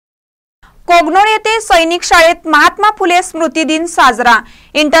कोगनोळ येथे सैनिक शाळेत महात्मा फुले स्मृती दिन साजरा।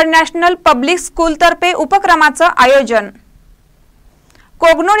 इंटरनॅशनल पब्लिक स्कूल तर्फे उपक्रमाचं आयोजन।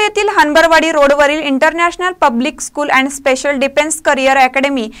 कोगनोळ येथील हनबरवाडी रोडवरील international public school and special defence career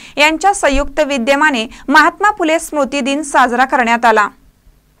academy यांच्या संयुक्त विद्यमाने महात्मा फुले स्मृती दिन साजरा करण्यात आला।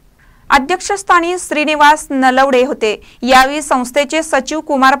 अध्यक्षस्थानी श्रीनिवास नलवडे होते। यावेळी संस्थेचे सचिव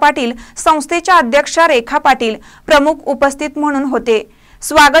कुमार पाटील, संस्थेच्या अध्यक्षा रेखा पाटील प्रमुख उपस्थित म्हणून होते।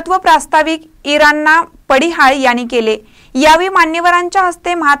 स्वागत व प्रास्ताविक इरान्ना पडिहाळ यांनी केले। यावेळी मान्यवरांच्या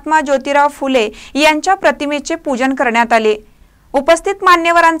हस्ते महात्मा ज्योतिराव फुले यांच्या प्रतिमेचे पूजन करण्यात आले। उपस्थित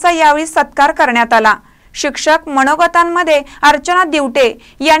मान्यवरांचा यावेळी सत्कार करण्यात आला। शिक्षक मनोगतांमध्ये अर्चना दिवटे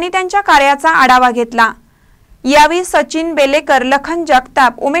यांनी त्यांच्या कार्याचा आढावा घेतला। यावेळी सचिन बेलेकर, लखन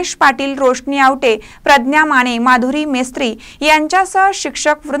जगताप, उमेश पाटील, रोशनी आवटे, प्रज्ञा माने, माधुरी मेस्त्री यांच्यासह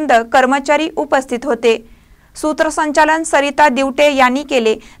शिक्षक वृंद, कर्मचारी उपस्थित होते। सूत्रसंचालन सरिता दिवटे यांनी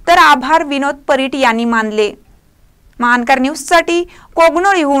केले तर आभार विनोद परीट यांनी मानले। महानकर न्यूज साठी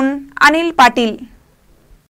कोगनोळहून अनिल पाटील।